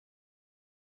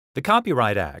The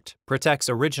Copyright Act protects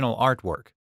original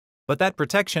artwork, but that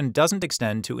protection doesn't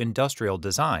extend to industrial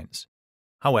designs.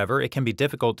 However, it can be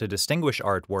difficult to distinguish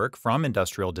artwork from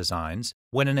industrial designs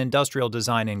when an industrial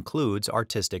design includes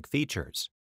artistic features.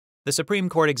 The Supreme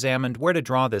Court examined where to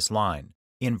draw this line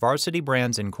in Varsity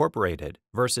Brands Incorporated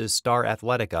versus Star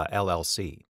Athletica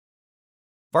LLC.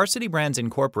 Varsity Brands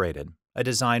Incorporated, a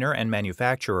designer and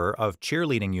manufacturer of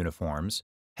cheerleading uniforms,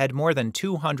 had more than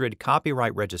 200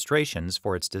 copyright registrations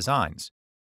for its designs,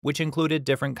 which included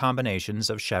different combinations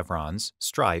of chevrons,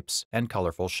 stripes, and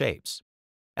colorful shapes.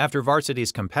 After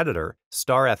Varsity's competitor,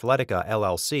 Star Athletica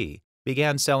LLC,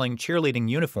 began selling cheerleading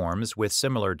uniforms with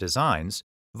similar designs,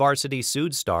 Varsity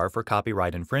sued Star for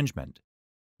copyright infringement.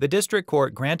 The district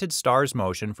court granted Star's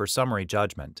motion for summary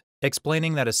judgment,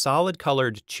 explaining that a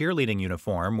solid-colored cheerleading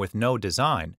uniform with no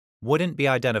design wouldn't be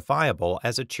identifiable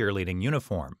as a cheerleading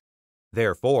uniform.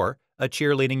 Therefore, a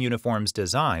cheerleading uniform's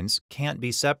designs can't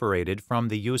be separated from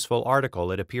the useful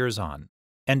article it appears on,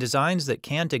 and designs that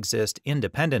can't exist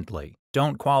independently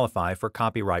don't qualify for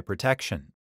copyright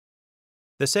protection.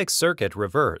 The Sixth Circuit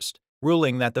reversed,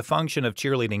 ruling that the function of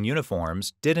cheerleading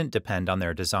uniforms didn't depend on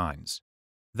their designs.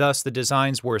 Thus, the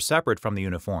designs were separate from the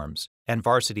uniforms, and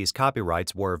Varsity's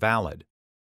copyrights were valid.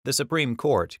 The Supreme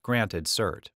Court granted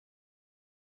cert.